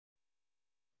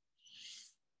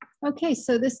Okay,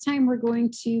 so this time we're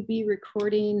going to be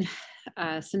recording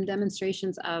some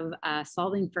demonstrations of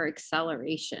solving for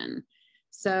acceleration.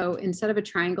 So instead of a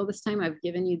triangle this time, I've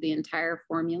given you the entire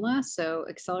formula. So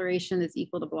acceleration is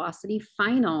equal to velocity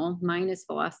final minus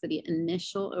velocity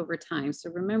initial over time. So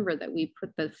remember that we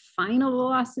put the final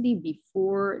velocity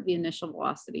before the initial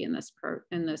velocity in this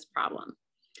problem.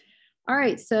 All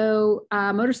right, so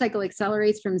motorcycle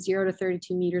accelerates from 0 to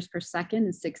 32 meters per second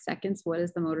in 6 seconds. What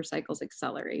is the motorcycle's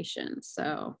acceleration?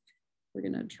 So we're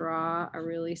going to draw a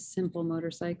really simple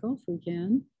motorcycle if we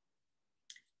can.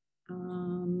 I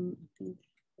think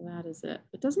that is it.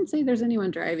 It doesn't say there's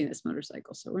anyone driving this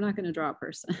motorcycle, so we're not going to draw a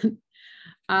person.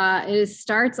 It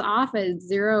starts off at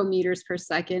 0 meters per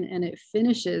second and it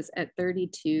finishes at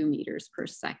 32 meters per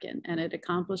second, and it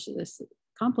accomplishes this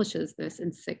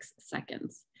in 6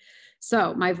 seconds.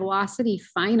 So my velocity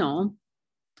final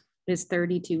is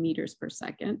 32 meters per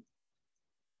second.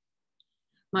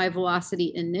 My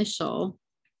velocity initial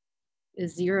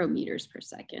is 0 meters per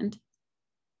second.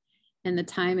 And the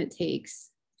time it takes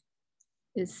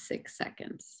is 6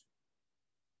 seconds.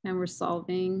 And we're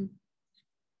solving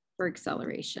for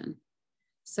acceleration.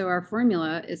 So our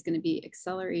formula is going to be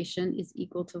acceleration is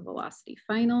equal to velocity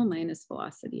final minus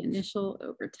velocity initial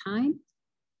over time.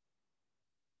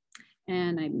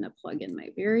 And I'm going to plug in my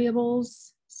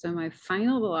variables. So my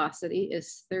final velocity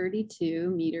is 32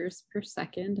 meters per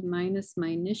second minus my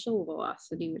initial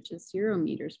velocity, which is 0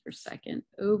 meters per second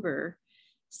over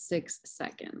 6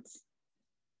 seconds.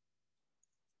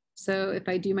 So if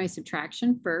I do my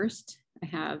subtraction first, I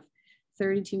have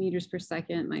 32 meters per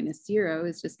second minus 0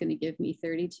 is just going to give me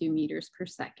 32 meters per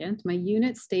second. My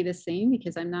units stay the same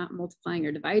because I'm not multiplying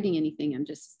or dividing anything. I'm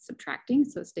just subtracting,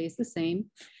 so it stays the same.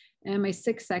 And my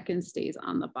 6 seconds stays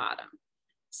on the bottom.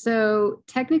 So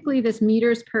technically this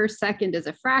meters per second is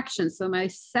a fraction. So my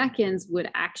seconds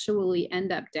would actually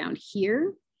end up down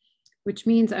here, which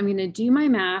means I'm going to do my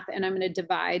math and I'm going to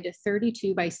divide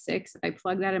 32 by 6. If I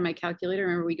plug that in my calculator,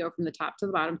 remember we go from the top to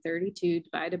the bottom, 32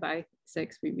 divided by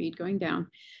 6, we read going down.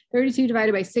 32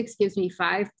 divided by 6 gives me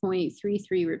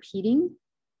 5.33 repeating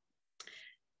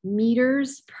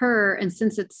meters per, and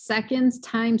since it's seconds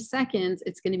times seconds,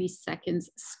 it's going to be seconds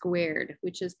squared,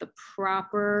 which is the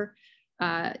proper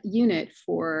unit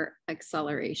for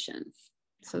acceleration.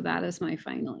 So that is my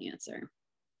final answer.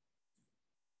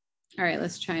 All right,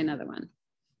 let's try another one.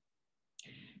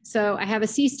 So I have a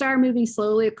sea star moving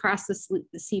slowly across the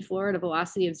seafloor at a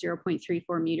velocity of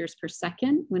 0.34 meters per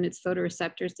second. When its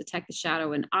photoreceptors detect the shadow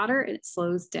of an otter, it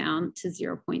slows down to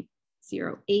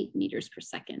 0.08 meters per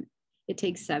second. It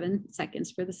takes 7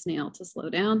 seconds for the snail to slow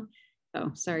down.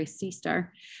 Oh, sorry, sea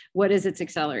star. What is its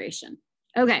acceleration?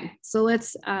 Okay, so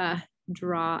let's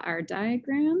draw our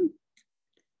diagram.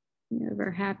 We have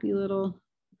our happy little,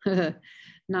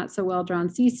 not so well drawn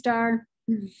sea star.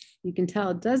 You can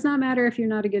tell it does not matter if you're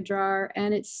not a good drawer.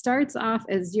 And it starts off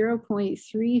at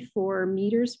 0.34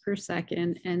 meters per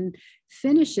second and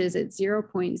finishes at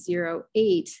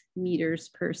 0.08 meters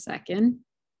per second.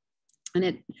 And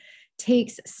it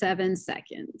takes 7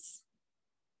 seconds.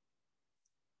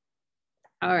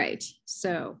 All right,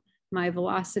 so my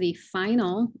velocity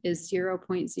final is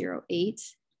 0.08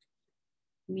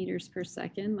 meters per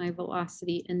second. My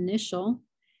velocity initial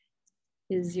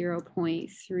is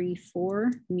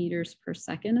 0.34 meters per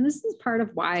second. And this is part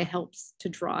of why it helps to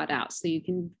draw it out. So you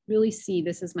can really see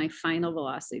this is my final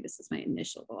velocity. This is my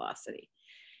initial velocity.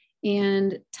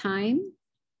 And time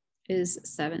is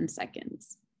 7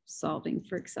 seconds. Solving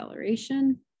for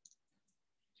acceleration.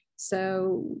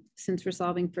 So since we're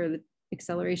solving for the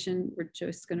acceleration, we're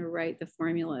just going to write the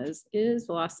formula as is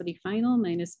velocity final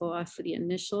minus velocity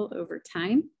initial over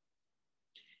time.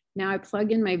 Now I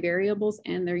plug in my variables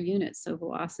and their units. So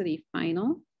velocity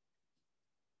final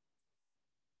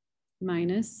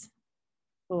minus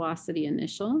velocity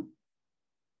initial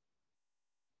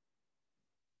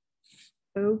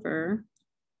over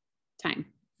time.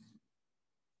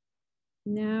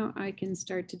 Now I can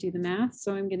start to do the math.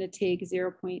 So I'm going to take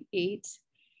 0.8,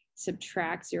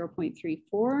 subtract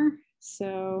 0.34.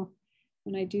 So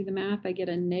when I do the math, I get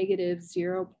a negative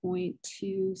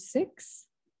 0.26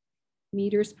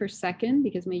 meters per second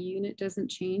because my unit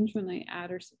doesn't change when I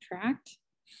add or subtract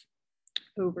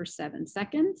over 7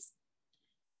 seconds.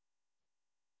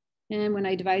 And when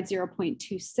I divide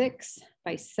 0.26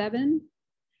 by 7,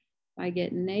 I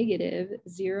get negative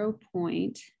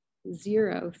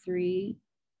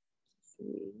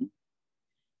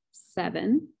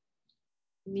 0.0337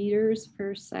 meters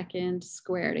per second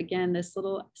squared. Again, this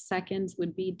little seconds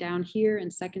would be down here,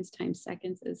 and seconds times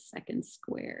seconds is seconds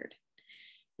squared.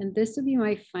 And this would be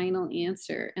my final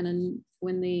answer. And then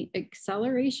when the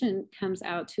acceleration comes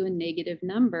out to a negative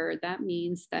number, that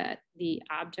means that the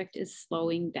object is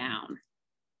slowing down.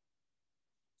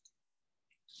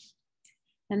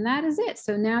 And that is it.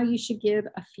 So now you should give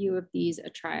a few of these a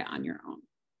try on your own.